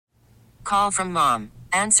Call from mom.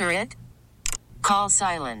 Answer it. Call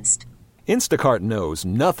silenced. Instacart knows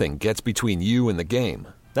nothing gets between you and the game.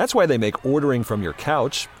 That's why they make ordering from your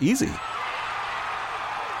couch easy.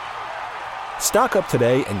 Stock up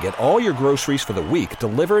today and get all your groceries for the week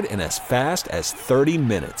delivered in as fast as 30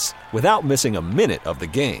 minutes without missing a minute of the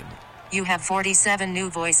game. You have 47 new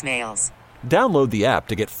voicemails. Download the app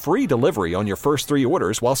to get free delivery on your first 3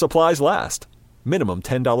 orders while supplies last. Minimum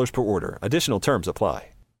 $10 per order. Additional terms apply.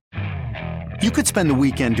 You could spend the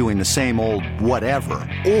weekend doing the same old whatever,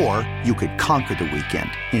 or you could conquer the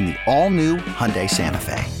weekend in the all-new Hyundai Santa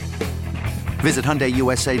Fe. Visit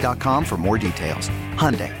HyundaiUSA.com for more details.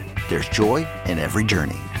 Hyundai, there's joy in every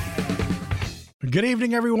journey. Good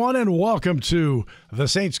evening, everyone, and welcome to the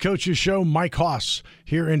Saints Coaches Show. Mike Hoss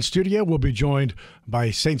here in studio. We'll be joined by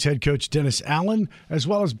Saints head coach Dennis Allen, as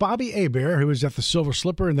well as Bobby Hebert, who is at the Silver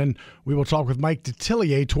Slipper, and then we will talk with Mike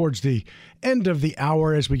Detillier towards the end of the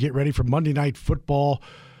hour as we get ready for Monday Night Football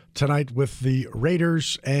tonight with the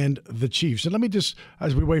Raiders and the Chiefs. And let me just,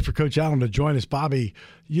 as we wait for Coach Allen to join us, Bobby,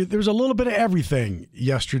 there was a little bit of everything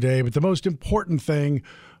yesterday, but the most important thing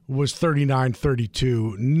was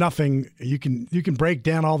 39-32. Nothing, you can break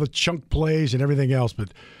down all the chunk plays and everything else,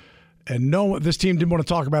 but no, this team didn't want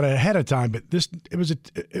to talk about it ahead of time, but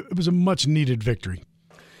it was a much needed victory.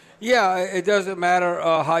 Yeah, it doesn't matter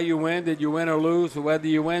how you win. Did you win or lose? Whether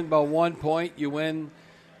you win by 1 point, you win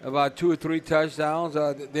about 2 or 3 touchdowns,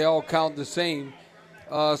 they all count the same.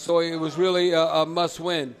 So it was really a must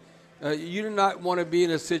win. You do not want to be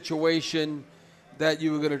in a situation that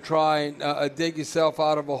you were going to try and dig yourself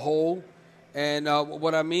out of a hole. And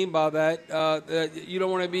what I mean by that, you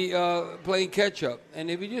don't want to be playing catch-up.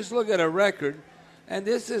 And if you just look at a record, and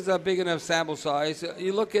this is a big enough sample size,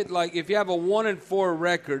 you look at, like, if you have a 1-4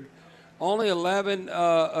 record, only 11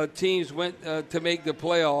 teams went to make the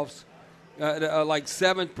playoffs, like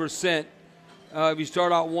 7%. If you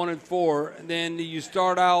start out 1-4, then you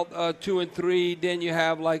start out 2-3, then you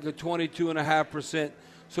have like a 22.5%.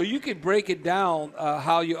 So you could break it down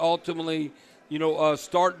how you ultimately,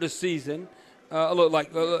 start the season.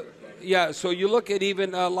 So you look at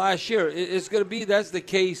even last year. It's going to be that's the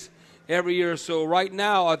case every year. So right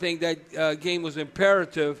now, I think that game was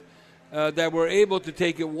imperative that we're able to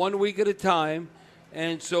take it 1 week at a time,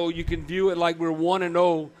 and so you can view it like we're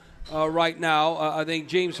 1-0 right now. I think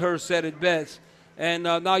James Hurst said it best. And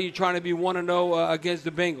now you're trying to be 1-0 against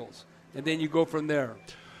the Bengals, and then you go from there.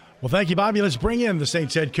 Well, thank you, Bobby. Let's bring in the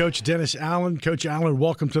Saints head coach, Dennis Allen. Coach Allen,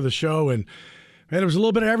 welcome to the show. And, man, it was a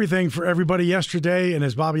little bit of everything for everybody yesterday. And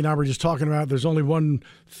as Bobby and I were just talking about, there's only one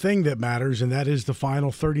thing that matters, and that is the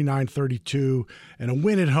final 39-32 and a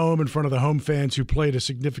win at home in front of the home fans who played a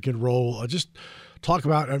significant role. Just talk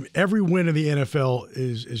about every win in the NFL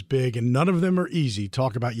is big, and none of them are easy.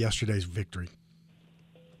 Talk about yesterday's victory.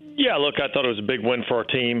 Yeah, look, I thought it was a big win for our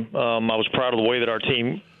team. I was proud of the way that our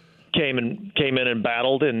team came in and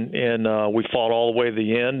battled, and we fought all the way to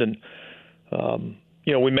the end. And,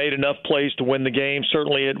 we made enough plays to win the game.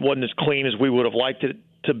 Certainly it wasn't as clean as we would have liked it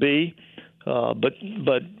to be. But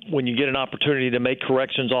when you get an opportunity to make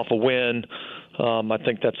corrections off a win, I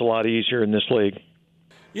think that's a lot easier in this league.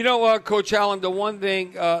 Coach Allen, the one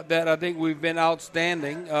thing that I think we've been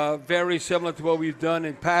outstanding, very similar to what we've done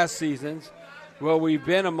in past seasons, where we've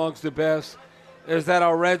been amongst the best, is that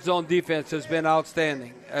our red zone defense has been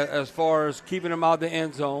outstanding as far as keeping them out of the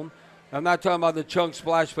end zone. I'm not talking about the chunk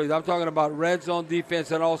splash plays. I'm talking about red zone defense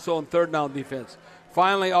and also on third down defense.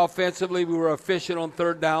 Finally, offensively, we were efficient on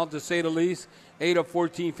third down, to say the least, 8 of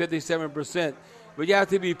 14, 57%. But you have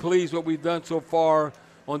to be pleased what we've done so far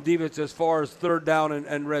on defense as far as third down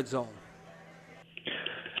and red zone.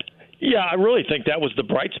 Yeah, I really think that was the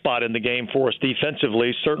bright spot in the game for us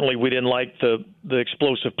defensively. Certainly we didn't like the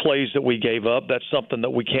explosive plays that we gave up. That's something that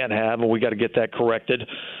we can't have, and we got to get that corrected.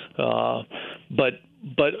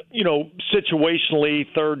 But situationally,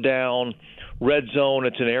 third down, red zone,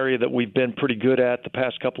 it's an area that we've been pretty good at the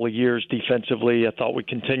past couple of years defensively. I thought we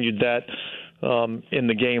continued that in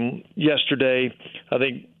the game yesterday. I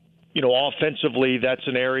think, offensively, that's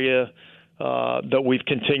an area that we've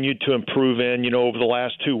continued to improve in. Over the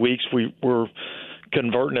last 2 weeks, we were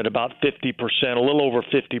converting at about 50%, a little over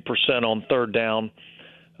 50% on third down.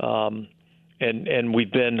 And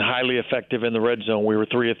we've been highly effective in the red zone. We were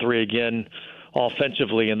 3 of 3 again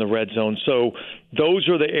offensively in the red zone. So those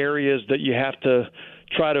are the areas that you have to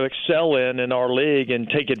try to excel in our league and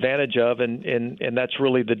take advantage of, and that's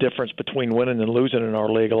really the difference between winning and losing in our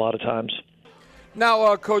league a lot of times.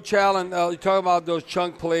 Now, Coach Allen, you're talking about those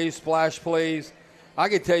chunk plays, splash plays. I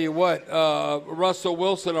can tell you what, Russell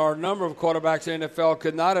Wilson, or a number of quarterbacks in the NFL,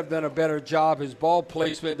 could not have done a better job. His ball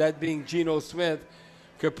placement, that being Geno Smith,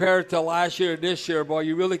 compared to last year and this year, boy,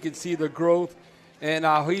 you really can see the growth and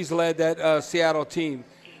how he's led that Seattle team.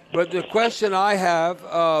 But the question I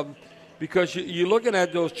have, because you're looking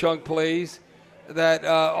at those chunk plays, that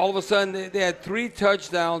all of a sudden they had 3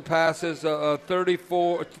 touchdown passes,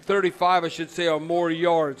 35, I should say, or more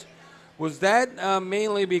yards. Was that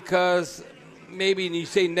mainly because maybe you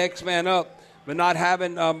say next man up, but not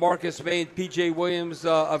having Marcus May and P.J. Williams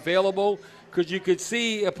available? Because you could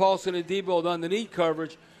see Paulson and Debo underneath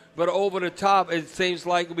coverage, but over the top, it seems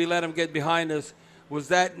like we let them get behind us. Was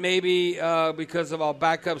that maybe because of our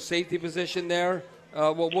backup safety position there?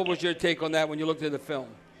 What was your take on that when you looked at the film?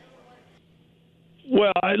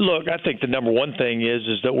 Well, I think the number one thing is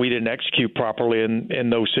that we didn't execute properly in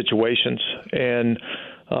those situations. And,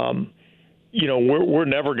 we're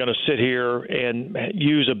never going to sit here and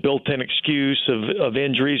use a built-in excuse of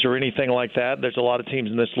injuries or anything like that. There's a lot of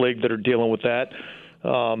teams in this league that are dealing with that.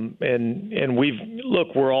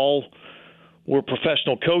 We're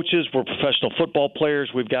professional coaches. We're professional football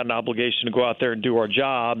players. We've got an obligation to go out there and do our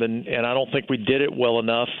job. And I don't think we did it well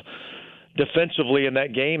enough defensively in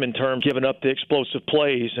that game in terms of giving up the explosive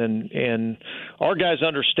plays. And our guys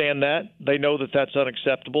understand that. They know that that's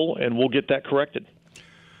unacceptable, and we'll get that corrected.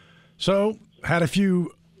 So, had a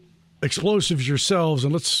few explosives yourselves,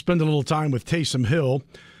 and let's spend a little time with Taysom Hill.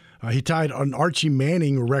 He tied an Archie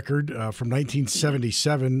Manning record from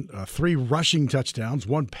 1977, 3 rushing touchdowns,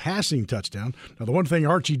 1 passing touchdown. Now, the one thing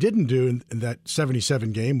Archie didn't do in that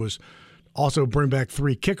 77 game was also bring back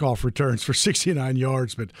 3 kickoff returns for 69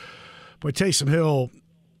 yards. But Taysom Hill,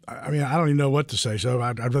 I mean, I don't even know what to say. So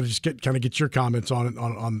I'd rather just get your comments on it,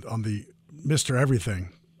 on the Mr. Everything.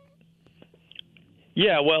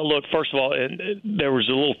 Yeah, well, look, first of all, there was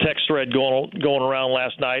a little text thread going around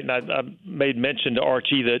last night, and I made mention to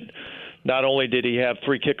Archie that not only did he have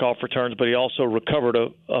 3 kickoff returns, but he also recovered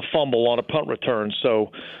a fumble on a punt return. So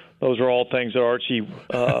those are all things that Archie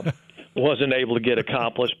wasn't able to get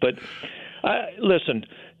accomplished. But listen,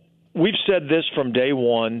 we've said this from day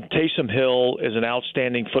one. Taysom Hill is an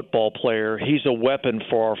outstanding football player. He's a weapon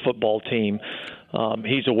for our football team.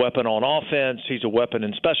 He's a weapon on offense. He's a weapon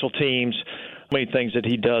in special teams. Many things that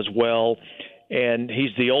he does well, and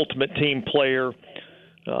he's the ultimate team player,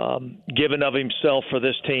 given of himself for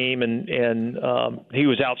this team, and he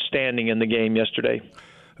was outstanding in the game yesterday.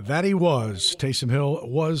 That he was. Taysom Hill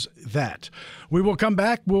was that. We will come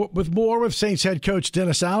back with more with Saints head coach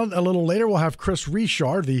Dennis Allen. A little later, we'll have Chris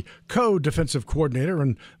Richard, the co-defensive coordinator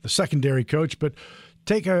and the secondary coach. But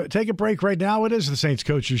take a break right now. It is the Saints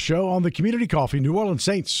Coaches Show on the Community Coffee New Orleans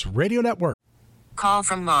Saints Radio Network. Call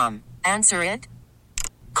from mom. Answer it.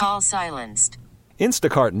 Call silenced.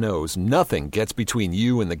 Instacart knows nothing gets between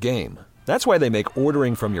you and the game. That's why they make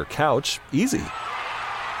ordering from your couch easy.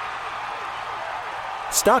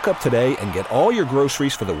 Stock up today and get all your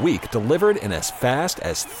groceries for the week delivered in as fast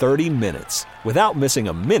as 30 minutes without missing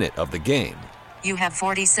a minute of the game. You have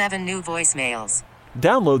 47 new voicemails.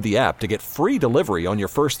 Download the app to get free delivery on your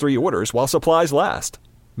first 3 orders while supplies last.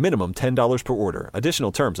 Minimum $10 per order.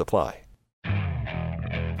 Additional terms apply.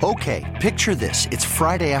 Okay, picture this. It's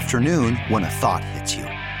Friday afternoon when a thought hits you.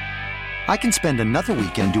 I can spend another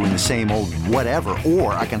weekend doing the same old whatever,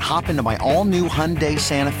 or I can hop into my all-new Hyundai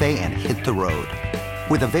Santa Fe and hit the road.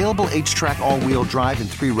 With available H-Track all-wheel drive and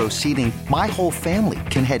 3-row seating, my whole family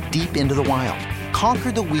can head deep into the wild.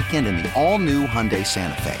 Conquer the weekend in the all-new Hyundai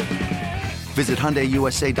Santa Fe. Visit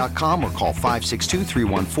HyundaiUSA.com or call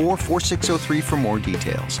 562-314-4603 for more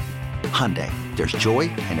details. Hyundai, there's joy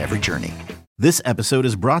in every journey. This episode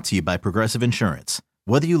is brought to you by Progressive Insurance.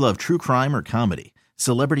 Whether you love true crime or comedy,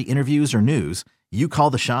 celebrity interviews or news, you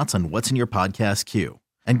call the shots on what's in your podcast queue.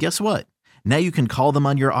 And guess what? Now you can call them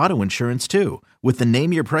on your auto insurance too with the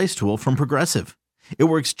Name Your Price tool from Progressive. It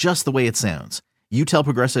works just the way it sounds. You tell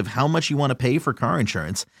Progressive how much you want to pay for car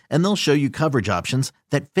insurance, and they'll show you coverage options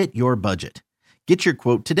that fit your budget. Get your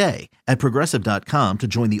quote today at Progressive.com to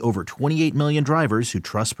join the over 28 million drivers who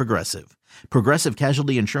trust Progressive. Progressive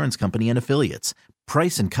Casualty Insurance Company and Affiliates.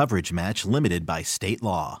 Price and coverage match limited by state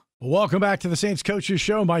law. Welcome back to the Saints Coaches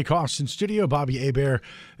Show. Mike Hoss in studio. Bobby Hebert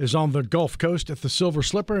is on the Gulf Coast at the Silver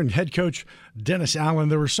Slipper, and head coach Dennis Allen.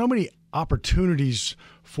 There were so many opportunities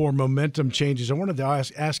for momentum changes. I wanted to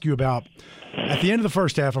ask you about, at the end of the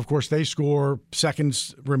first half, of course, they score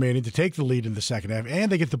seconds remaining to take the lead in the second half,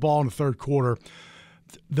 and they get the ball in the third quarter.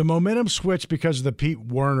 The momentum switched because of the Pete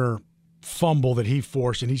Werner fumble that he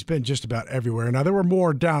forced, and he's been just about everywhere. Now, there were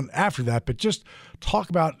more down after that, but just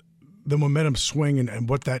talk about the momentum swing and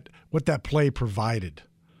what that play provided.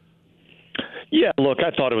 Yeah, look,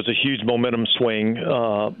 I thought it was a huge momentum swing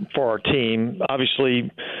for our team. Obviously,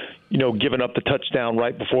 giving up the touchdown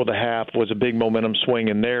right before the half was a big momentum swing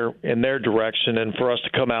in their direction, and for us to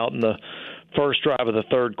come out in the first drive of the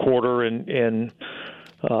third quarter and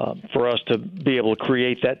for us to be able to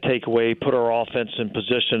create that takeaway, put our offense in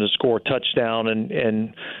position to score a touchdown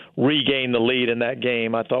and regain the lead in that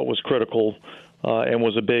game, I thought was critical and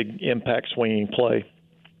was a big impact swinging play.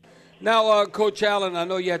 Now, Coach Allen, I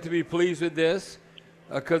know you have to be pleased with this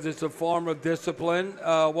because it's a form of discipline.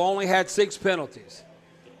 We only had 6 penalties.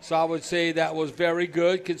 So I would say that was very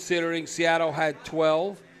good considering Seattle had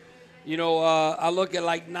 12. I look at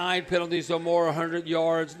like 9 penalties or more, 100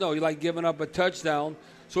 yards. No, you're like giving up a touchdown.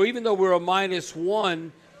 So even though we're a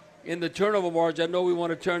 -1 in the turnover margin, I know we want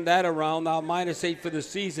to turn that around. Now -8 for the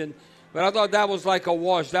season. But I thought that was like a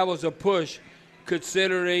wash. That was a push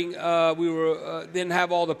considering we didn't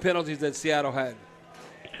have all the penalties that Seattle had.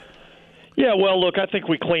 Yeah, well, look, I think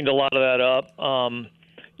we cleaned a lot of that up.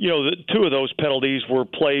 The 2 of those penalties were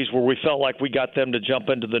plays where we felt like we got them to jump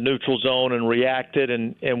into the neutral zone and reacted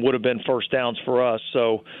and would have been first downs for us.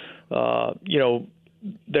 So,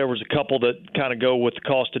 there was a couple that kind of go with the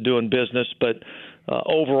cost of doing business. But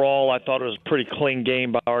overall, I thought it was a pretty clean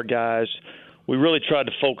game by our guys. We really tried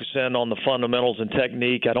to focus in on the fundamentals and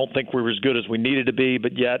technique. I don't think we were as good as we needed to be,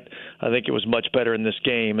 but yet I think it was much better in this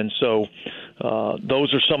game. And so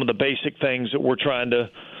those are some of the basic things that we're trying to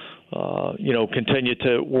continue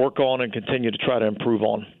to work on and continue to try to improve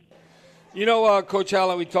on. Coach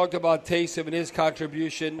Allen, we talked about Taysom and his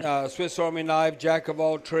contribution, Swiss Army knife, jack of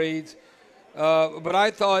all trades. But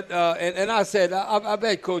I thought, and I said, I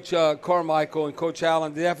bet Coach Carmichael and Coach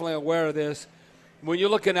Allen are definitely aware of this. When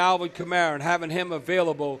you're looking at Alvin Kamara and having him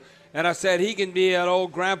available, and I said he can be an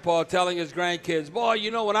old grandpa telling his grandkids, boy,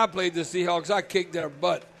 when I played the Seahawks, I kicked their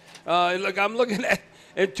butt. Look, I'm looking at,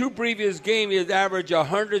 in 2 previous games, he had averaged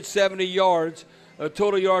 170 yards,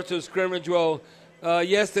 total yards of scrimmage. Well,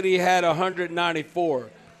 yesterday he had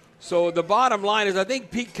 194. So the bottom line is I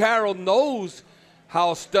think Pete Carroll knows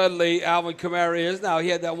how studly Alvin Kamara is. Now, he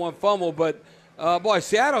had that one fumble, but,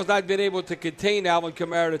 Seattle's not been able to contain Alvin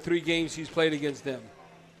Kamara the 3 games he's played against them.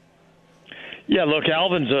 Yeah, look,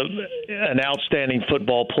 Alvin's an outstanding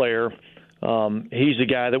football player. He's a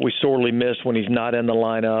guy that we sorely miss when he's not in the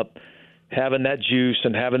lineup. Having that juice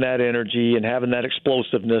and having that energy and having that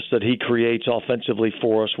explosiveness that he creates offensively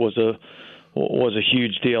for us was a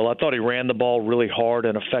huge deal. I thought he ran the ball really hard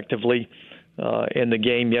and effectively in the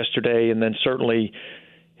game yesterday, and then certainly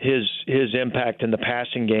his impact in the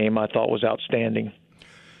passing game I thought was outstanding.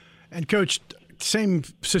 And Coach, same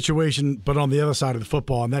situation, but on the other side of the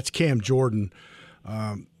football, and that's Cam Jordan.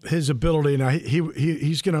 His ability now,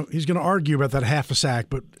 he's gonna argue about that half a sack,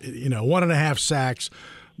 but 1.5 sacks,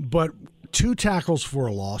 but 2 tackles for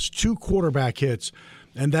a loss, 2 quarterback hits,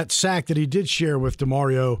 and that sack that he did share with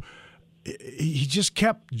DeMario. He just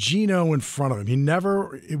kept Geno in front of him. He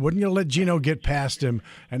wasn't going to let Geno get past him,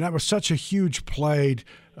 and that was such a huge play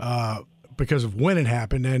because of when it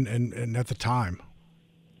happened and at the time.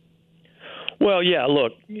 Well, yeah,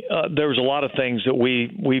 look, there was a lot of things that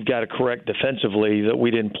we've got to correct defensively that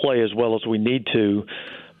we didn't play as well as we need to.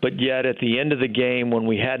 But yet at the end of the game, when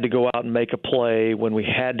we had to go out and make a play, when we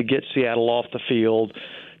had to get Seattle off the field,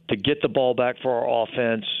 to get the ball back for our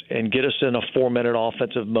offense and get us in a 4-minute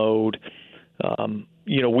offensive mode,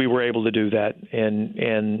 we were able to do that.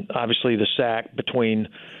 And obviously the sack between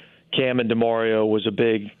Cam and DeMario was a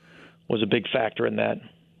big factor in that.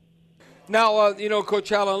 Now,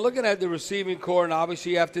 Coach Allen, looking at the receiving core, and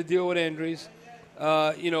obviously you have to deal with injuries,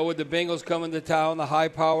 with the Bengals coming to town, the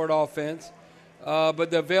high-powered offense.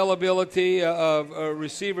 But the availability of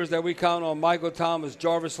receivers that we count on, Michael Thomas,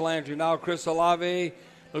 Jarvis Landry, now Chris Olave,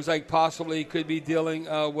 looks like possibly he could be dealing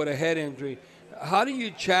with a head injury. How do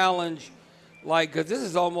you challenge, because this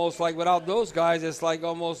is almost like without those guys, it's like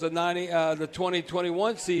almost the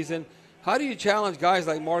 2021 season. How do you challenge guys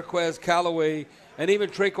like Marquez Callaway and even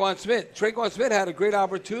Traquan Smith? Traquan Smith had a great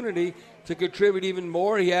opportunity to contribute even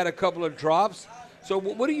more. He had a couple of drops. So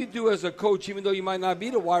what do you do as a coach, even though you might not be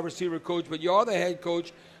the wide receiver coach, but you are the head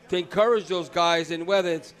coach, to encourage those guys, and whether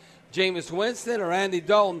it's Jameis Winston or Andy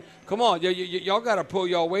Dalton, come on, y'all got to pull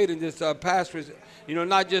y'all weight in this pass,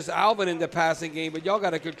 not just Alvin in the passing game, but y'all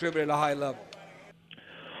got to contribute at a high level.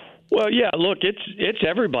 Well, yeah, look, it's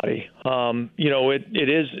everybody. It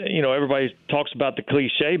is, everybody talks about the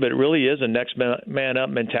cliche, but it really is a next man up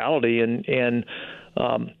mentality. And in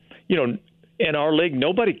our league,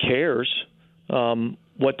 nobody cares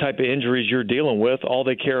what type of injuries you're dealing with. All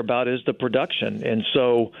they care about is the production. And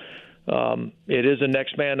so it is a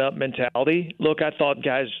next man up mentality. Look, I thought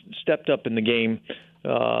guys stepped up in the game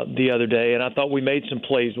the other day, and I thought we made some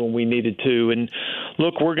plays when we needed to. And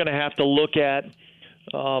look, we're going to have to look at,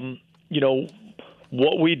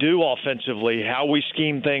 what we do offensively, how we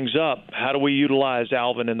scheme things up, how do we utilize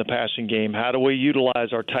Alvin in the passing game, how do we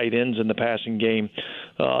utilize our tight ends in the passing game,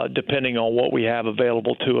 depending on what we have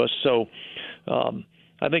available to us. So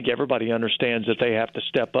I think everybody understands that they have to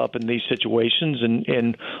step up in these situations.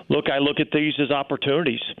 And look, I look at these as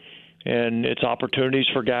opportunities, and it's opportunities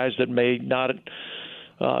for guys that may not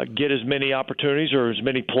get as many opportunities or as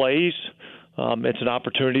many plays. It's an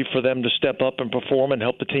opportunity for them to step up and perform and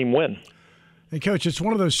help the team win. And, Coach, it's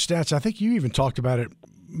one of those stats, I think you even talked about it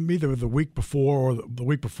either the week before or the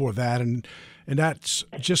week before that, and that's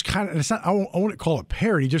just kind of – it's not. I won't call it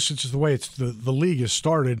parity, just it's just the way the league has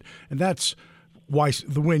started, and that's why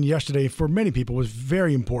the win yesterday for many people was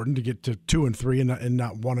very important to get to 2-3 and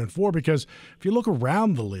not 1-4, because if you look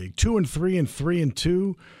around the league, 2-3 and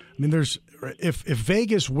 3-2, I mean, if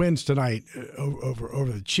Vegas wins tonight over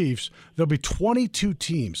the Chiefs, there'll be 22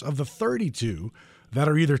 teams of the 32 that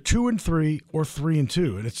are either 2-3 or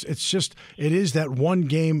 3-2, and it is that one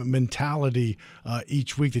game mentality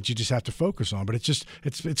each week that you just have to focus on. But it's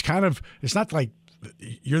not like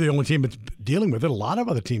you're the only team that's dealing with it. A lot of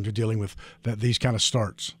other teams are dealing with these kind of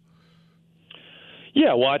starts.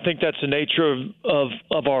 Yeah, well, I think that's the nature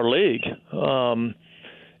of our league, and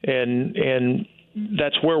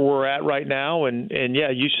that's where we're at right now. And yeah,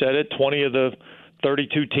 you said it. 20 of the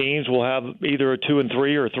 32 teams will have either a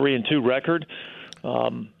 2-3 or a 3-2 record.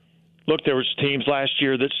 Look, there was teams last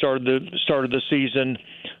year that started the season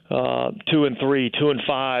 2-3,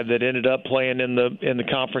 2-5 that ended up playing in the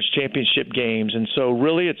conference championship games, and so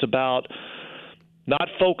really it's about not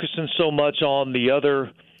focusing so much on the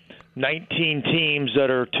other 19 teams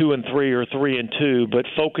that are 2-3 or 3-2, but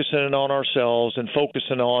focusing on ourselves and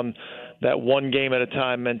focusing on that one game at a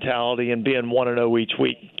time mentality and being 1-0 each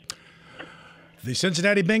week. The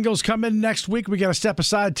Cincinnati Bengals come in next week. We got to step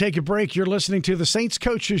aside, take a break. You're listening to the Saints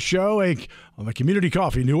Coaches Show on the Community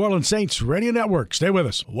Coffee New Orleans Saints Radio Network. Stay with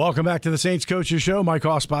us. Welcome back to the Saints Coaches Show. Mike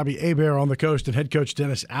Hoss, Bobby Hebert on the coast, and head coach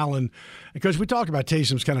Dennis Allen. And Coach, we talked about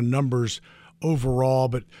Taysom's kind of numbers overall,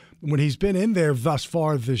 but when he's been in there thus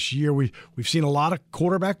far this year, we've seen a lot of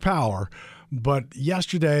quarterback power. But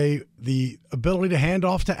yesterday, the ability to hand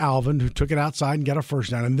off to Alvin, who took it outside and got a first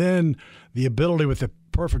down, and then the ability with the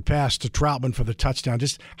perfect pass to Troutman for the touchdown.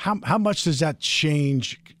 Just how much does that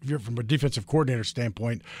change from a defensive coordinator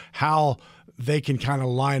standpoint, how they can kind of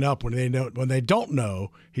line up when they don't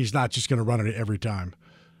know he's not just going to run it every time?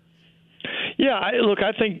 Yeah, I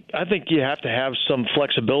think you have to have some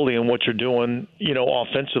flexibility in what you're doing,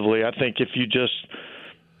 offensively. I think if you just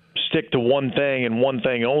stick to one thing and one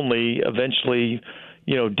thing only, eventually,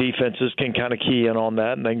 defenses can kind of key in on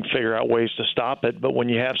that and they can figure out ways to stop it. But when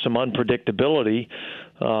you have some unpredictability,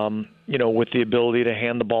 with the ability to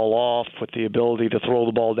hand the ball off, with the ability to throw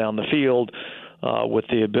the ball down the field, with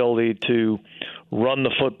the ability to run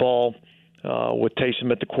the football, with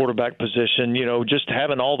Taysom at the quarterback position, just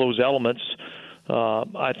having all those elements,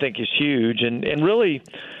 I think is huge. And really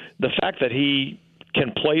the fact that he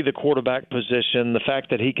can play the quarterback position, the fact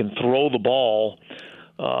that he can throw the ball,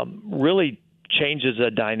 really changes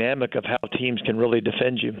the dynamic of how teams can really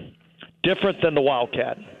defend you. Different than the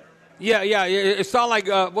Wildcat. Yeah. It sounded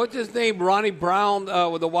like, what's his name, Ronnie Brown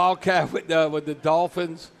with the Wildcat with the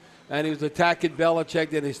Dolphins, and he was attacking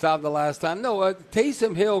Belichick, and he stopped the last time. No,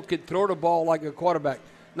 Taysom Hill could throw the ball like a quarterback.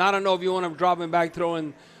 Now, I don't know if you want him dropping back,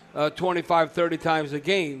 throwing 25, 30 times a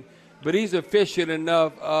game, but he's efficient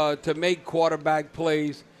enough to make quarterback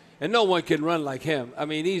plays, and no one can run like him. I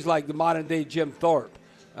mean, he's like the modern-day Jim Thorpe.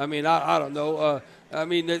 I mean, I don't know.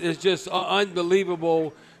 It's just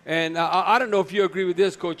unbelievable. And I don't know if you agree with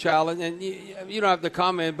this, Coach Allen, and you don't have to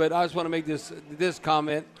comment, but I just want to make this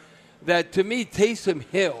comment, that to me, Taysom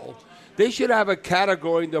Hill, they should have a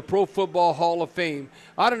category in the Pro Football Hall of Fame.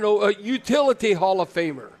 I don't know, a utility Hall of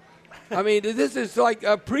Famer. I mean, this is like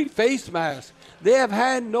a pre-face mask. They have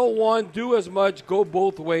had no one do as much, go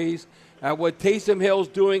both ways, at what Taysom Hill's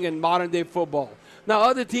doing in modern-day football. Now,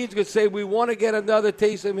 other teams could say, we want to get another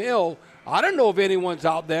Taysom Hill. I don't know if anyone's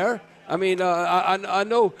out there. I mean, I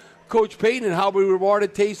know Coach Payton and how we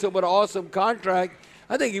rewarded Taysom with an awesome contract.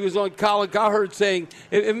 I think he was on Colin Cowherd saying,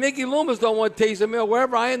 if Mickey Loomis don't want Taysom Hill,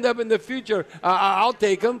 wherever I end up in the future, I'll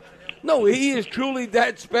take him. No, he is truly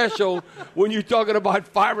that special when you're talking about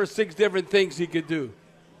 5 or 6 different things he could do.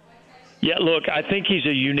 Yeah, look, I think he's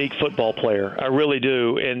a unique football player. I really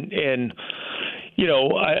do. And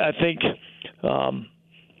I think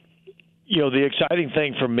the exciting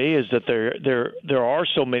thing for me is that there are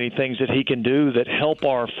so many things that he can do that help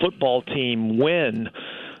our football team win.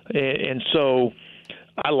 And so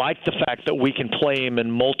I like the fact that we can play him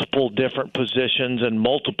in multiple different positions and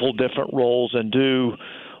multiple different roles and do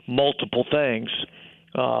multiple things.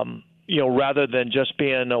 Rather than just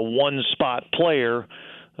being a one-spot player,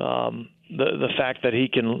 the fact that he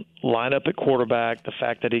can line up at quarterback, the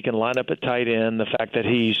fact that he can line up at tight end, the fact that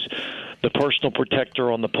he's the personal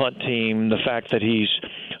protector on the punt team, the fact that he's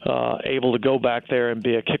able to go back there and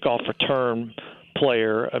be a kickoff return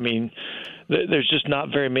player. I mean, there's just not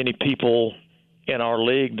very many people in our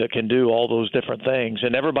league that can do all those different things.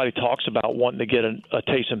 And everybody talks about wanting to get a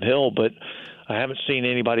Taysom Hill, but I haven't seen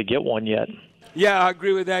anybody get one yet. Yeah, I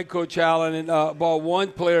agree with that, Coach Allen. And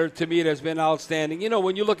one player to me that's been outstanding.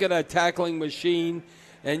 When you look at a tackling machine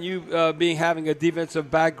and you having a defensive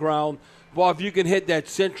background, if you can hit that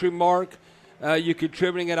century mark, you're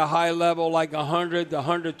contributing at a high level, like 100 to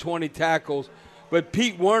 120 tackles. But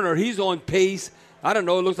Pete Werner, he's on pace. I don't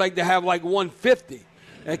know, it looks like they have like 150.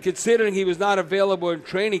 And considering he was not available in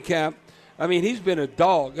training camp, I mean, he's been a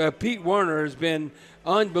dog. Pete Werner has been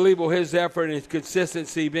unbelievable, his effort and his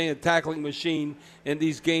consistency being a tackling machine in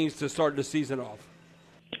these games to start the season off.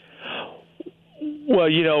 Well,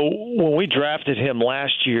 when we drafted him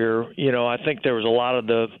last year, I think there was a lot of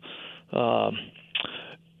the,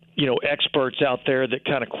 experts out there that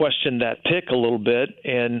kind of questioned that pick a little bit.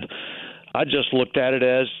 And I just looked at it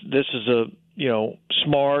as this is a,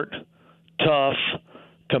 smart, tough,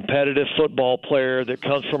 competitive football player that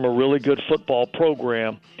comes from a really good football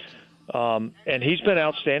program. And he's been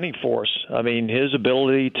outstanding for us. I mean, his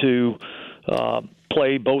ability to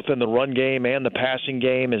play both in the run game and the passing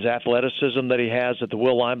game, his athleticism that he has at the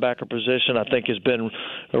will linebacker position, I think has been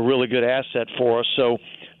a really good asset for us. So,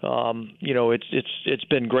 it's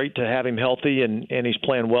been great to have him healthy, and he's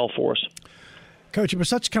playing well for us. Coach, it was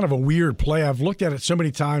such kind of a weird play. I've looked at it so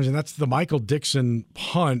many times, and that's the Michael Dixon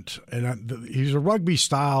punt. And he's a rugby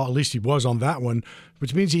style, at least he was on that one,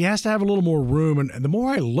 which means he has to have a little more room. And the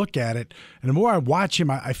more I look at it and the more I watch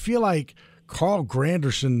him, I feel like Carl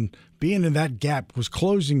Granderson being in that gap was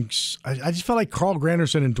closing. I just felt like Carl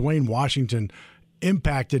Granderson and Dwayne Washington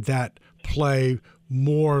impacted that play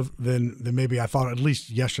more than maybe I thought, at least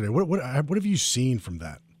yesterday. What have you seen from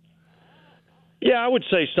that? Yeah, I would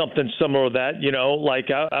say something similar to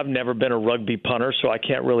that. I've never been a rugby punter, so I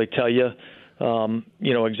can't really tell you,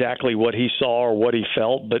 exactly what he saw or what he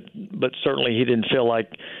felt. But certainly he didn't feel like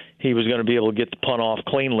he was going to be able to get the punt off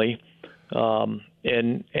cleanly. And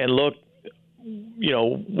look,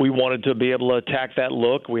 we wanted to be able to attack that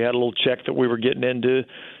look. We had a little check that we were getting into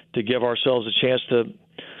to give ourselves a chance to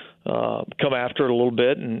come after it a little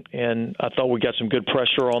bit. And I thought we got some good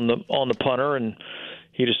pressure on the punter, and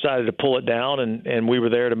he decided to pull it down, and we were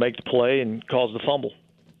there to make the play and cause the fumble.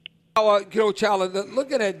 Coach Allen,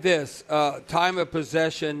 looking at this, time of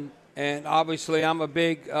possession, and obviously I'm a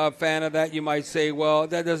big fan of that. You might say, well,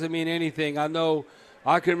 that doesn't mean anything. I know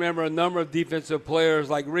I can remember a number of defensive players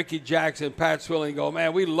like Ricky Jackson, Pat Swilling go,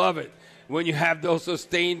 man, we love it. When you have those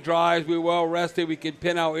sustained drives, we're well rested, we can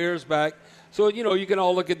pin our ears back. So, you can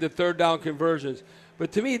all look at the third down conversions.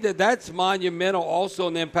 But to me, that's monumental also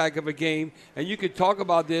in the impact of a game. And you could talk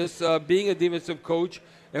about this, being a defensive coach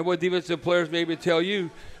and what defensive players maybe tell you.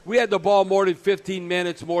 We had the ball more than 15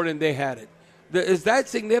 minutes more than they had it. Is that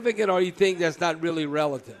significant, or do you think that's not really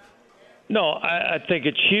relative? No, I think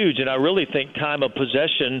it's huge. And I really think time of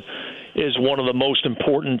possession is one of the most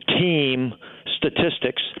important team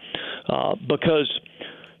statistics because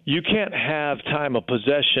you can't have time of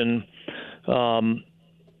possession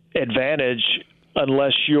advantage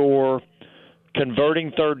unless you're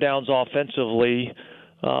converting third downs offensively,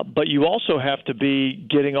 but you also have to be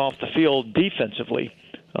getting off the field defensively.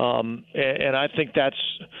 And I think that's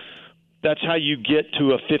how you get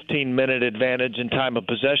to a 15-minute advantage in time of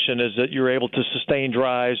possession, is that you're able to sustain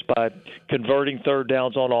drives by converting third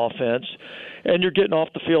downs on offense, and you're getting off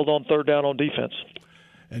the field on third down on defense.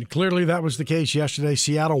 And clearly that was the case yesterday.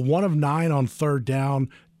 Seattle 1 of 9 on third down.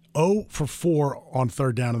 0 for 4 on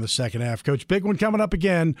third down in the second half. Coach, big one coming up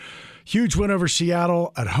again. Huge win over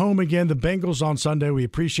Seattle at home again. The Bengals on Sunday. We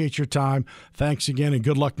appreciate your time. Thanks again, and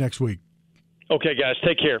good luck next week. Okay, guys.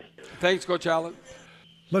 Take care. Thanks, Coach Allen.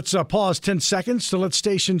 Let's pause 10 seconds to let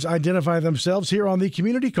stations identify themselves here on the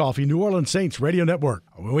Community Coffee New Orleans Saints Radio Network.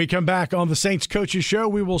 When we come back on the Saints Coaches Show,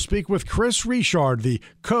 we will speak with Chris Richard, the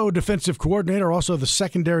co-defensive coordinator, also the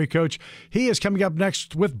secondary coach. He is coming up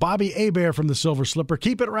next with Bobby Hebert from the Silver Slipper.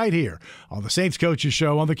 Keep it right here on the Saints Coaches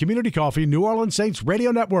Show on the Community Coffee New Orleans Saints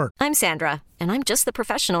Radio Network. I'm Sandra, and I'm just the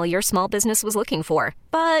professional your small business was looking for.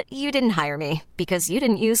 But you didn't hire me because you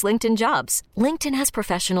didn't use LinkedIn Jobs. LinkedIn has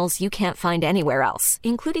professionals you can't find anywhere else,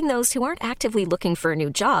 including those who aren't actively looking for a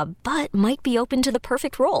new job, but might be open to the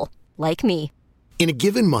perfect role, like me. In a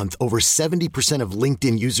given month, over 70% of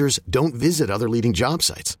LinkedIn users don't visit other leading job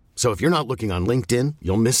sites. So if you're not looking on LinkedIn,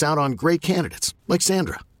 you'll miss out on great candidates like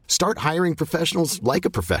Sandra. Start hiring professionals like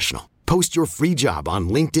a professional. Post your free job on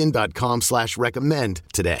linkedin.com/recommend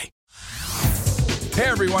today. Hey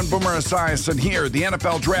everyone, Boomer Esiason here. The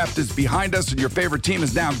NFL Draft is behind us and your favorite team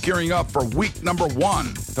is now gearing up for week number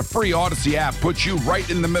 1. The free Odyssey app puts you right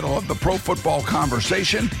in the middle of the pro football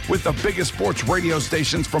conversation with the biggest sports radio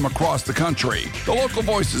stations from across the country. The local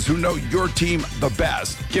voices who know your team the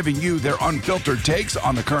best, giving you their unfiltered takes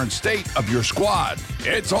on the current state of your squad.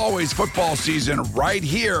 It's always football season right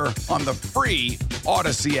here on the free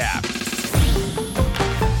Odyssey app.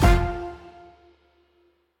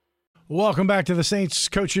 Welcome back to the Saints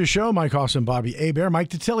Coaches Show. Mike Hoss and Bobby Hebert. Mike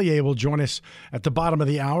Detillier will join us at the bottom of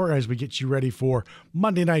the hour as we get you ready for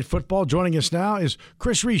Monday Night Football. Joining us now is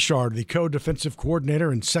Chris Richard, the co-defensive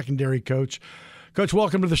coordinator and secondary coach. Coach,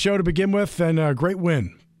 welcome to the show to begin with, and a great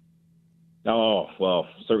win. Oh, well,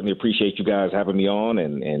 certainly appreciate you guys having me on,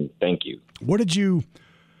 and thank you. What did you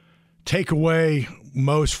take away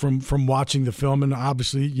most from watching the film? And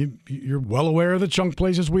obviously you're well aware of the chunk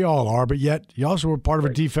plays, as we all are, but yet you also were part of a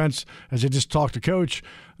defense, as I just talked to Coach,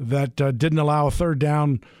 that didn't allow a third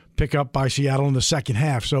down pickup by Seattle in the second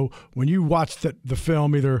half. So when you watched the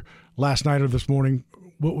film either last night or this morning,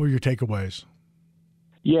 what were your takeaways?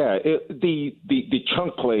 Yeah, the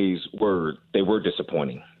chunk plays were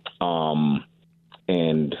disappointing.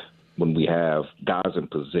 And when we have guys in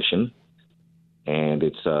position, and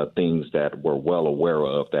it's things that we're well aware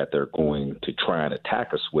of that they're going to try and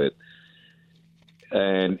attack us with,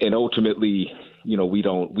 and ultimately, we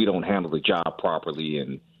don't handle the job properly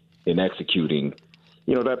in executing.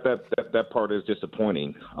 That part is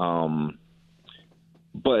disappointing.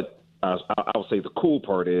 But I'll say the cool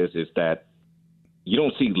part is that you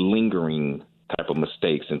don't see lingering type of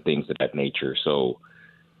mistakes and things of that nature. So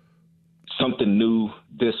something new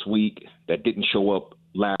this week that didn't show up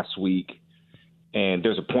last week. And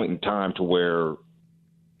there's a point in time to where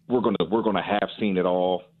we're gonna have seen it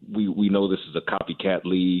all. We know this is a copycat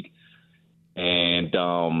league, and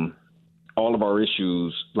all of our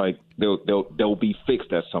issues, like they'll be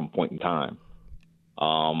fixed at some point in time.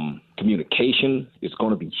 Communication is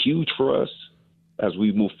going to be huge for us as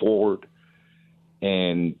we move forward,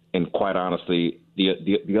 and quite honestly,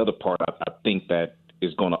 the other part I think that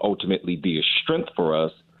is going to ultimately be a strength for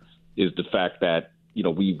us is the fact that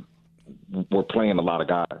we're playing a lot of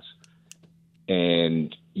guys,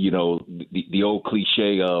 and the old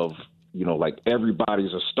cliche of like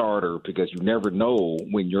everybody's a starter because you never know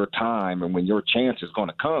when your time and when your chance is going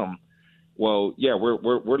to come. Well, yeah,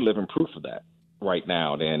 we're living proof of that right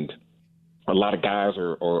now, and a lot of guys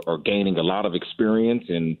are gaining a lot of experience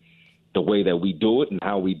in the way that we do it and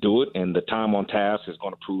how we do it, and the time on task is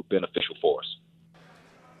going to prove beneficial for us.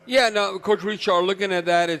 Yeah, no, Coach Richard, looking at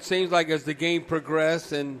that, it seems like as the game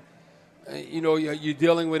progressed and you're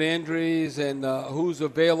dealing with injuries and who's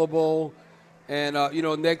available and,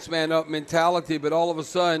 next man up mentality. But all of a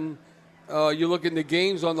sudden, you look at the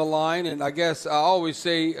games on the line, and I guess I always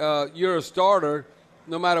say you're a starter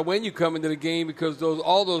no matter when you come into the game because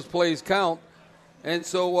all those plays count. And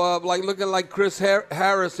so, looking like Chris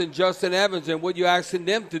Harris and Justin Evans and what you're asking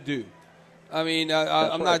them to do. I mean,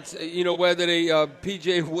 I'm not, whether they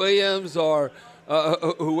P.J. Williams or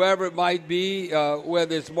whoever it might be,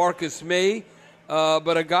 whether it's Marcus May,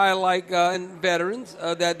 but a guy like veterans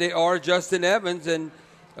that they are, Justin Evans and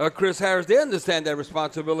Chris Harris, they understand that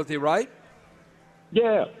responsibility, right?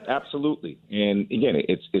 Yeah, absolutely. And again,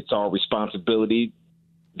 it's our responsibility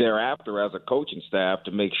thereafter as a coaching staff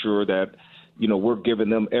to make sure that, we're giving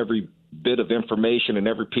them every bit of information and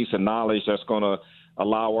every piece of knowledge that's going to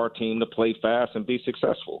allow our team to play fast and be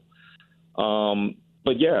successful.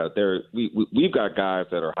 But yeah, we've got guys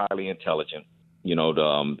that are highly intelligent.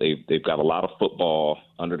 They've got a lot of football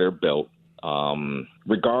under their belt,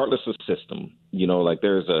 regardless of system.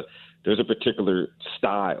 There's a particular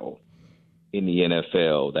style in the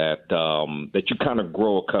NFL that you kind of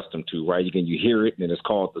grow accustomed to, right? You hear it, and it's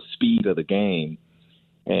called the speed of the game.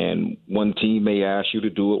 And one team may ask you to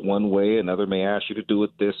do it one way, another may ask you to do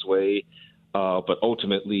it this way. But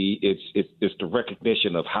ultimately, it's the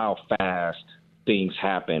recognition of how fast things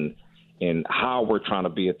happen and how we're trying to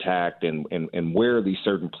be attacked and where these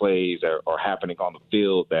certain plays are happening on the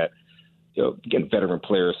field that, again, veteran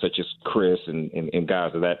players such as Chris and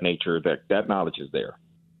guys of that nature, that knowledge is there.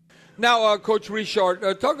 Now, Coach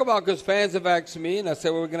Richard, talk about, because fans have asked me, and I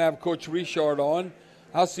said we're going to have Coach Richard on.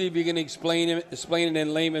 I'll see if you can explain it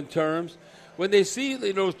in layman terms. When they see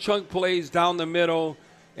those chunk plays down the middle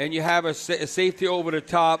and you have a safety over the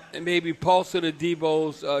top and maybe Paulson and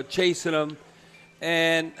Debo's chasing them,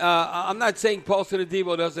 And I'm not saying Paulson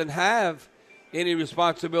Adebo doesn't have any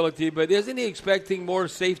responsibility, but isn't he expecting more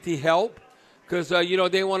safety help? Because,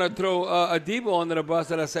 they want to throw Adebo under the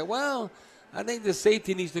bus. And I said, well, I think the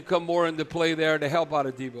safety needs to come more into play there to help out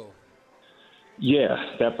Adebo.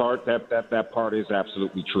 Yeah, that part is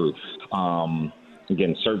absolutely true.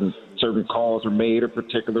 Again, certain calls are made at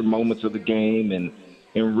particular moments of the game, and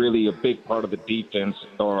really a big part of the defense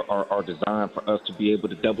are designed for us to be able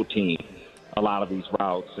to double team a lot of these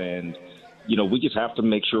routes. And, we just have to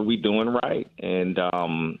make sure we're doing right. And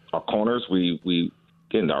our corners,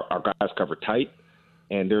 our guys cover tight.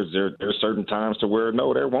 And there's certain times to where,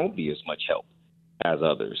 no, there won't be as much help as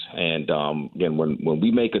others. And, again, when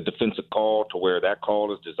we make a defensive call to where that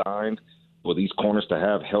call is designed for these corners to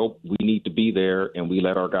have help, we need to be there, and we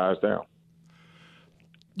let our guys down.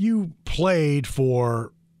 You played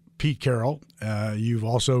for Pete Carroll. You've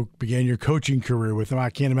also began your coaching career with him. I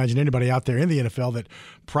can't imagine anybody out there in the NFL that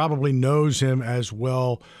probably knows him as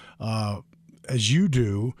well as you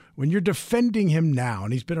do. When you're defending him now,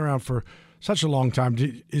 and he's been around for such a long time,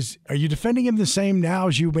 are you defending him the same now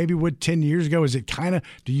as you maybe would 10 years ago? Is it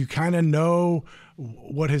do you kind of know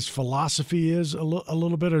what his philosophy is a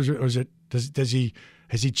little bit, or is it has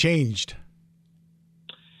he changed?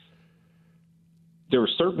 There are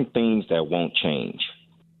certain things that won't change.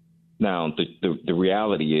 Now, the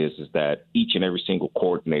reality is that each and every single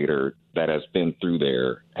coordinator that has been through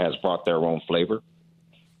there has brought their own flavor.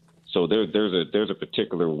 So there's a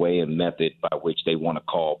particular way and method by which they want to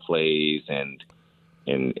call plays, and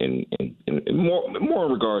more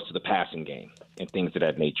in regards to the passing game and things of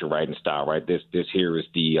that nature, right, and style, right. This here is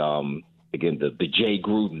the Jay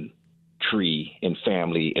Gruden tree and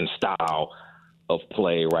family and style of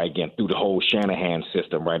play, right. Again, through the whole Shanahan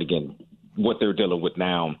system, right. Again, what they're dealing with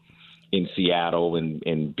now in Seattle,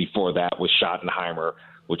 and before that was Schottenheimer,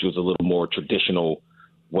 which was a little more traditional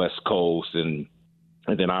West Coast, and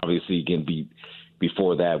then obviously, again,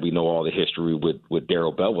 before that, we know all the history with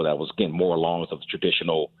Darrell Bevell. That was, again, more along the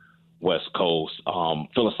traditional West Coast.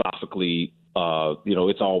 Philosophically,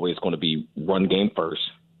 it's always going to be run game first,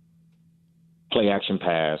 play action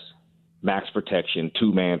pass, max protection,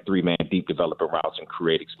 2-man, 3-man, deep development routes, and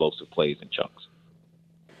create explosive plays in chunks.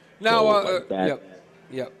 Now,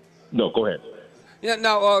 Yep. No, go ahead. Yeah.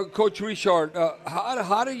 Now, Coach Richard,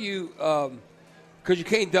 how do you? Because you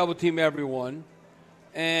can't double team everyone.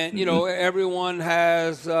 And, everyone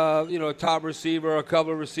has, a top receiver, a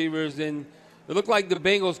couple of receivers. And it looked like the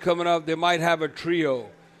Bengals coming up, they might have a trio.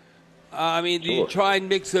 Do you try and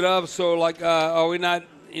mix it up? So, you're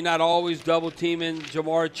not always double teaming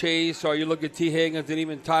Jamar Chase, or you look at T. Higgins and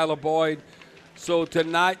even Tyler Boyd. So to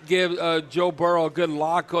not give Joe Burrow a good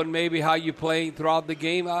lock on maybe how you're playing throughout the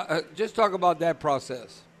game, just talk about that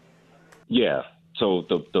process. Yeah. So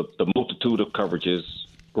the multitude of coverages,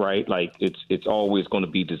 right? Like it's always going to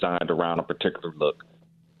be designed around a particular look,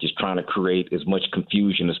 just trying to create as much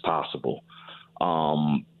confusion as possible.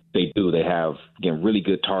 They have, again, really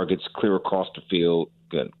good targets, clear across the field,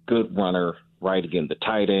 good runner, right? Again, the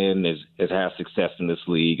tight end has had success in this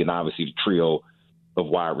league, and obviously the trio of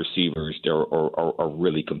wide receivers are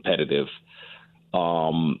really competitive.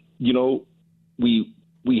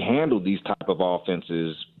 We handle these type of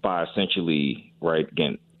offenses by essentially, right,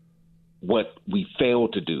 again, what we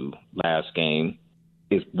failed to do last game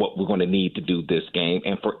is what we're going to need to do this game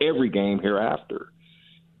and for every game hereafter.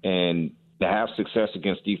 And to have success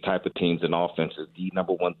against these type of teams and offenses, the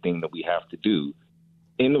number one thing that we have to do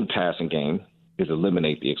in the passing game is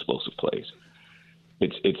eliminate the explosive plays.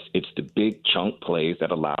 It's the big chunk plays that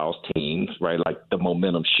allows teams, right, like the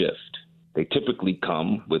momentum shift. They typically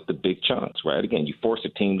come with the big chunks, right? Again, you force a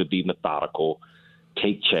team to be methodical,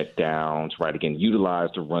 take check downs, right? Again, utilize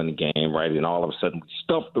the run game, right? And all of a sudden we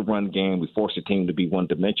stuff the run game. We force a team to be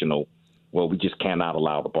one-dimensional. Well, we just cannot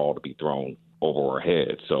allow the ball to be thrown over our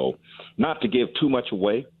head. So not to give too much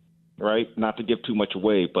away, right? Not to give too much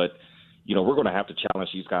away, but, we're going to have to challenge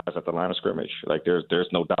these guys at the line of scrimmage. Like there's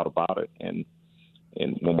no doubt about it. And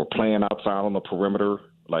when we're playing outside on the perimeter,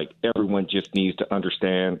 like everyone just needs to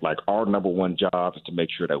understand, like our number one job is to make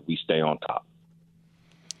sure that we stay on top.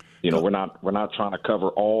 We're not trying to cover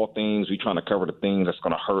all things. We're trying to cover the things that's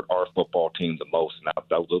going to hurt our football team the most. Now,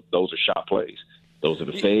 those are shot plays. Those are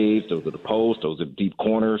the fades. Those are the posts. Those are the deep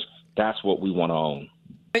corners. That's what we want to own.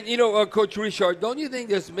 And, Coach Richard, don't you think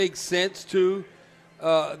this makes sense, too,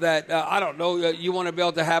 that, I don't know, you want to be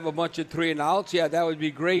able to have a bunch of 3-and-outs? Yeah, that would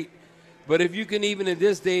be great. But if you can even in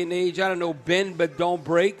this day and age, I don't know, bend but don't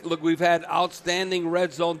break. Look, we've had outstanding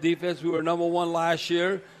red zone defense. We were number one last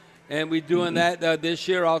year, and we're doing that this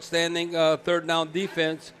year, outstanding third down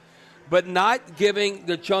defense. but not giving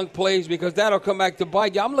the chunk plays because that'll come back to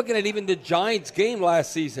bite you. I'm looking at even the Giants game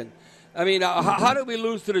last season. I mean, how did we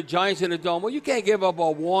lose to the Giants in the Dome? Well, you can't give up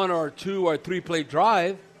a 1 or 2 or 3 play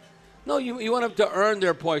drive. No, you want them to earn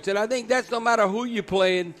their points. And I think that's no matter who you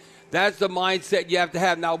play in, that's the mindset you have to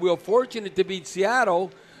have. Now, we're fortunate to beat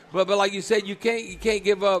Seattle, but like you said, you can't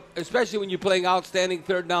give up, especially when you're playing outstanding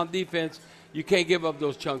third down defense, you can't give up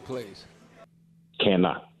those chunk plays.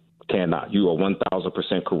 Cannot. You are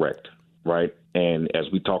 1,000% correct, right? And as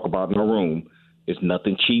we talk about in the room, it's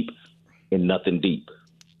nothing cheap and nothing deep,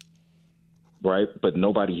 right? But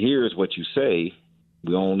nobody hears what you say.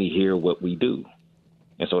 We only hear what we do.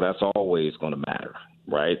 And so that's always going to matter,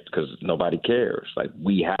 right? Because nobody cares. Like,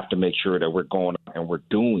 we have to make sure that we're going out and we're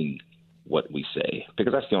doing what we say,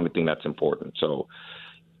 because that's the only thing that's important. So,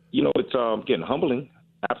 it's getting humbling.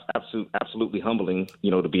 Absolutely humbling,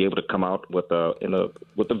 to be able to come out with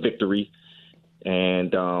a victory,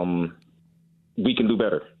 and we can do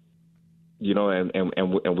better,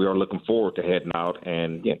 and we are looking forward to heading out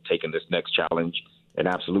and taking this next challenge and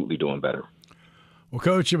absolutely doing better. Well,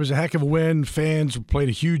 Coach, it was a heck of a win. Fans played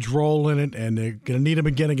a huge role in it, and they're going to need them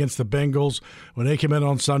again against the Bengals when they come in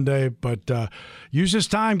on Sunday. But use this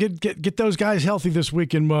time, get those guys healthy this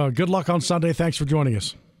week, and good luck on Sunday. Thanks for joining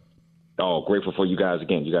us. Oh, grateful for you guys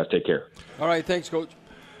again. You guys take care. All right, thanks, Coach.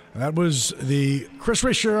 That was the Chris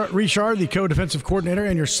Richard, the co-defensive coordinator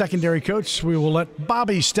and your secondary coach. We will let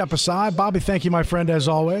Bobby step aside. Bobby, thank you, my friend, as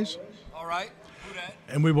always. All right.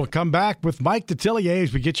 And we will come back with Mike Detillier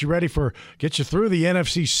as we get you through the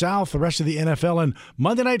NFC South, the rest of the NFL, and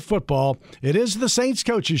Monday Night Football. It is the Saints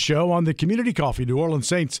Coaches Show on the Community Coffee New Orleans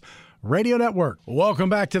Saints Radio Network. Welcome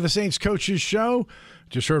back to the Saints Coaches Show.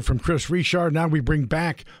 Just heard from Chris Richard. Now we bring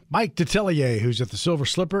back Mike Detillier, who's at the Silver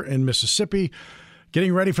Slipper in Mississippi,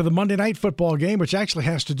 getting ready for the Monday Night Football game, which actually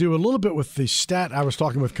has to do a little bit with the stat I was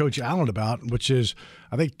talking with Coach Allen about, which is,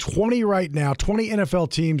 I think 20 right now, 20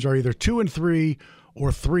 NFL teams are either 2-3 or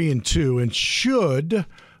 3-2, and should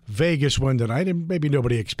Vegas win tonight, and maybe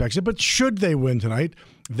nobody expects it, but should they win tonight,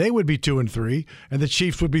 they would be 2-3, and the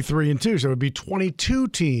Chiefs would be 3-2, so it would be 22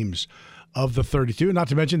 teams of the 32, not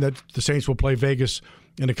to mention that the Saints will play Vegas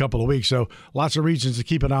in a couple of weeks. So lots of reasons to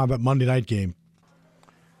keep an eye on that Monday night game.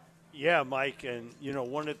 Yeah, Mike, and,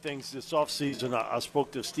 one of the things this offseason, I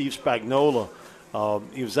spoke to Steve Spagnuolo.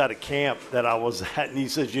 He was at a camp that I was at, and he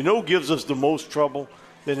says, gives us the most trouble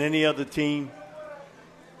than any other team?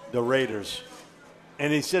 The Raiders.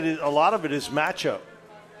 And he said a lot of it is matchup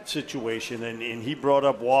situation, and he brought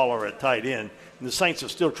up Waller at tight end, and the Saints are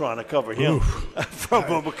still trying to cover him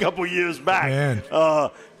from a couple years back.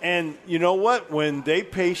 And you know what? When they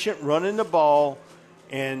patient running the ball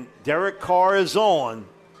and Derek Carr is on,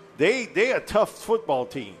 they a tough football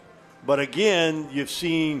team. But again, you've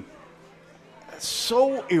seen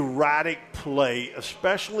so erratic play,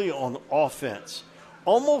 especially on offense,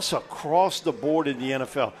 almost across the board in the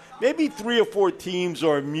NFL. Maybe 3 or 4 teams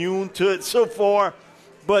are immune to it so far.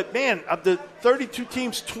 But, man, of the 32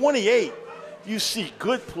 teams, 28, you see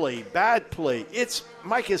good play, bad play. It's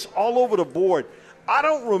all over the board. I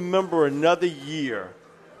don't remember another year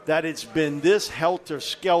that it's been this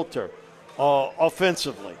helter-skelter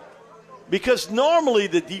offensively. Because normally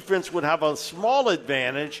the defense would have a small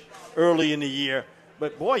advantage early in the year.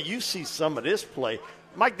 But, boy, you see some of this play.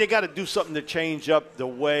 Mike, they got to do something to change up the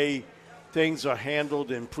way things are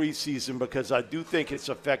handled in preseason, because I do think it's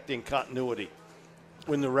affecting continuity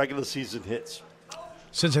when the regular season hits.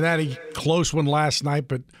 Cincinnati, close one last night,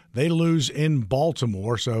 but they lose in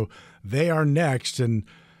Baltimore, so they are next. And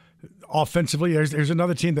offensively, there's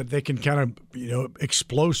another team that they can kind of,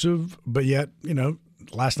 explosive, but yet,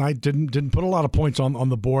 last night didn't put a lot of points on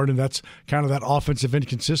the board, and that's kind of that offensive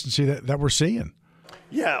inconsistency that we're seeing.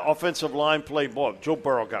 Yeah, offensive line play. Boy, Joe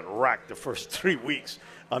Burrow got racked the first 3 weeks.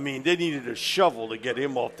 I mean, they needed a shovel to get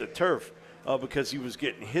him off the turf because he was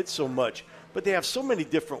getting hit so much. But they have so many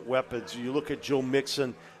different weapons. You look at Joe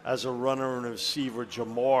Mixon as a runner and a receiver.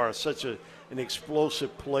 Jamar, such an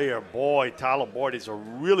explosive player. Boy, Tyler Boyd is a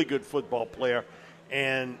really good football player.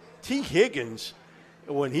 And T. Higgins,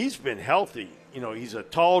 when he's been healthy, he's a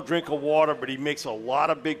tall drink of water, but he makes a lot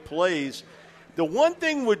of big plays. The one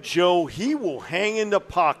thing with Joe, he will hang in the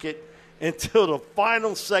pocket until the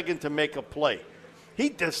final second to make a play. He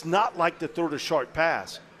does not like to throw the short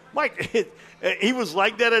pass. Mike, he was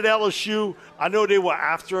like that at LSU. I know they were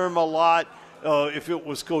after him a lot. If it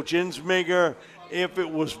was Coach Insminger, if it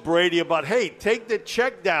was Brady, about, hey, take the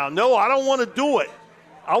check down. No, I don't want to do it.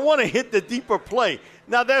 I want to hit the deeper play.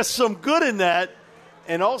 Now, there's some good in that.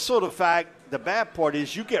 And also the bad part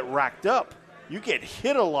is you get racked up. You get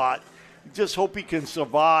hit a lot. just hope he can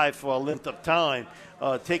survive for a length of time,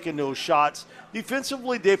 taking those shots.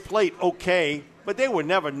 Defensively, they played okay, but they were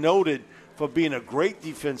never noted for being a great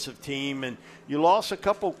defensive team. And you lost a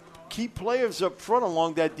couple key players up front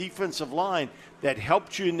along that defensive line that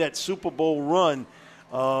helped you in that Super Bowl run.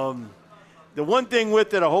 The one thing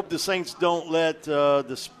with it, I hope the Saints don't let the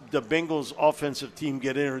Bengals offensive team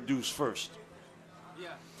get introduced first.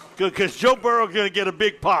 Because Joe Burrow's going to get a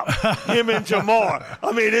big pop, him and Jamar.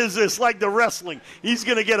 I mean, it's like the wrestling. He's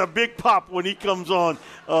going to get a big pop when he comes on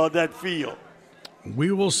that field.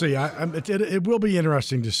 We will see. It will be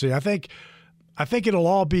interesting to see. I think it'll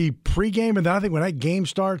all be pregame, and then I think when that game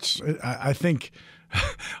starts, I think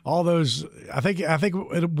all those. I think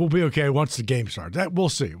it will be okay once the game starts. We'll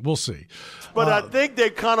see. We'll see. But I think they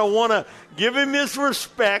kind of want to give him his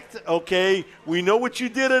respect. Okay, we know what you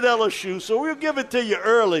did at LSU, so we'll give it to you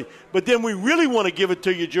early. But then we really want to give it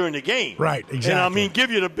to you during the game. Right. Exactly. And I mean,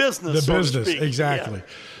 give you the business. The business. So to speak. Exactly. Yeah.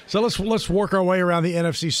 So let's work our way around the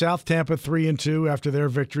NFC South. Tampa 3-2 after their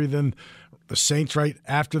victory. Then the Saints right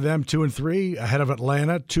after them 2-3 ahead of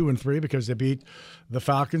Atlanta 2-3 because they beat the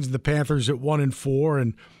Falcons. The Panthers at 1-4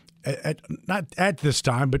 and not at this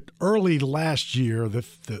time, but early last year, the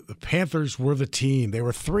Panthers were the team. They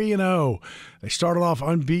were 3-0. They started off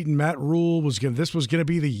unbeaten. Matt Rule this was going to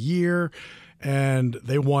be the year, and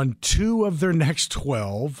they won 2 of their next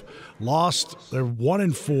 12. Lost. They're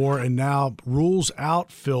 1-4, and now Rule's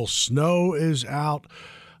out. Phil Snow is out.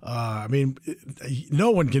 I mean, no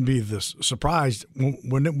one can be this surprised.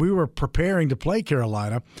 When we were preparing to play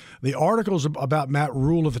Carolina, the articles about Matt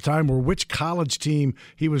Rule at the time were which college team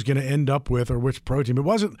he was going to end up with or which pro team. It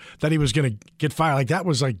wasn't that he was going to get fired. Like that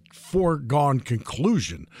was like foregone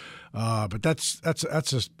conclusion. But that's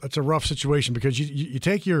a rough situation because you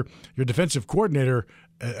take your defensive coordinator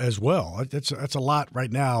as well. That's a lot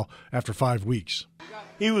right now after 5 weeks.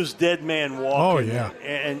 He was dead man walking. Oh yeah,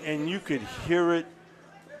 and you could hear it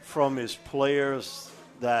from his players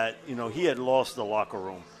that, he had lost the locker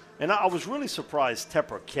room. And I was really surprised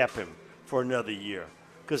Tepper kept him for another year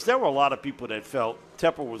because there were a lot of people that felt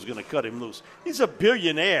Tepper was going to cut him loose. He's a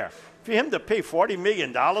billionaire. For him to pay $40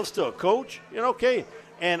 million to a coach, okay.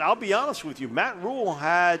 And I'll be honest with you, Matt Rule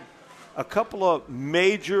had a couple of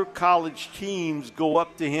major college teams go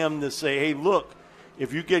up to him to say, hey, look,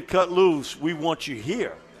 if you get cut loose, we want you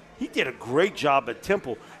here. He did a great job at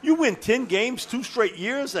Temple. You win 10 games 2 straight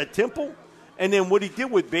years at Temple, and then what he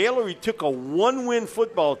did with Baylor, he took a 1-win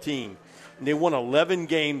football team, and they won 11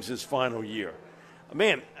 games his final year.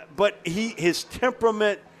 Man, but his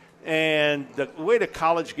temperament and the way the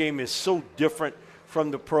college game is so different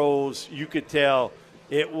from the pros, you could tell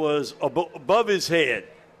it was above his head.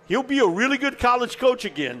 He'll be a really good college coach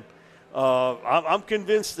again. I'm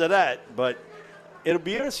convinced of that, but it'll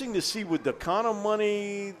be interesting to see with the kind of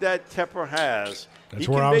money that Tepper has. That's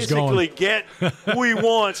he where can I was basically going. Get who he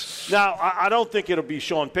wants. Now, I don't think it'll be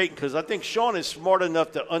Sean Payton because I think Sean is smart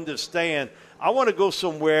enough to understand. I want to go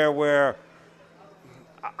somewhere where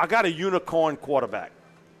I got a unicorn quarterback.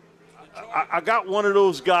 I got one of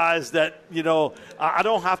those guys that, I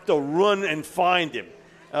don't have to run and find him.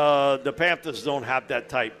 The Panthers don't have that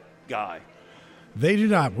type guy. They do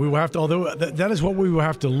not. We will have to, although that is what we will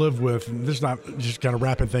have to live with. And this is not just kind of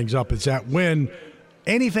wrapping things up. It's that when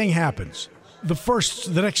anything happens,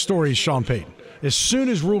 the next story is Sean Payton. As soon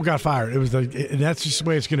as Rule got fired, and that's just the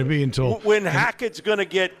way it's going to be until when Hackett's going to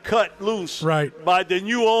get cut loose by the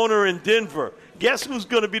new owner in Denver. Guess who's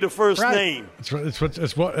going to be the first name?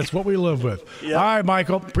 It's what we live with. Yep. All right,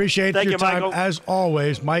 Michael. Appreciate your time Michael. as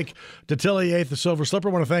always. Mike Detillier, the Silver Slipper.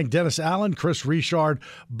 I want to thank Dennis Allen, Chris Richard,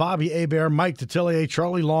 Bobby Hebert, Mike Detillier,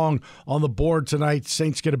 Charlie Long on the board tonight.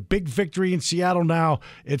 Saints get a big victory in Seattle now.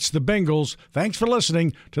 It's the Bengals. Thanks for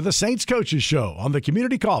listening to the Saints Coaches Show on the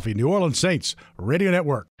Community Coffee New Orleans Saints Radio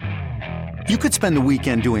Network. You could spend the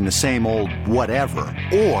weekend doing the same old whatever,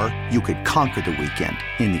 or you could conquer the weekend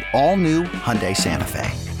in the all-new Hyundai Santa Fe.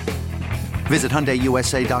 Visit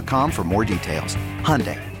HyundaiUSA.com for more details.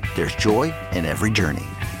 Hyundai, there's joy in every journey.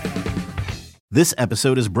 This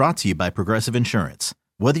episode is brought to you by Progressive Insurance.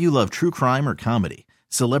 Whether you love true crime or comedy,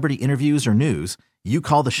 celebrity interviews or news, you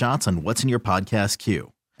call the shots on what's in your podcast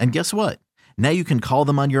queue. And guess what? Now you can call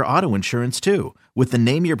them on your auto insurance too with the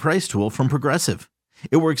Name Your Price tool from Progressive.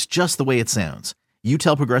 It works just the way it sounds. You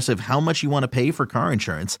tell Progressive how much you want to pay for car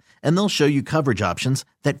insurance, and they'll show you coverage options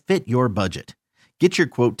that fit your budget. Get your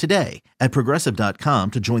quote today at Progressive.com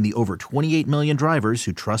to join the over 28 million drivers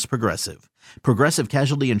who trust Progressive. Progressive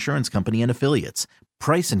Casualty Insurance Company and Affiliates.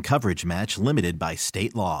 Price and coverage match limited by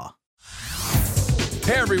state law.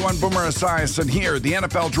 Hey everyone, Boomer Esiason here. The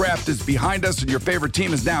NFL Draft is behind us and your favorite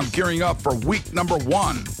team is now gearing up for week number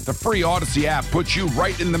 1. The free Odyssey app puts you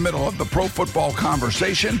right in the middle of the pro football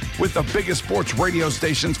conversation with the biggest sports radio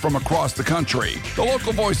stations from across the country. The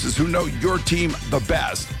local voices who know your team the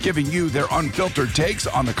best, giving you their unfiltered takes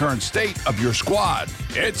on the current state of your squad.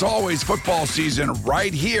 It's always football season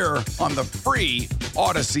right here on the free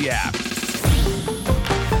Odyssey app.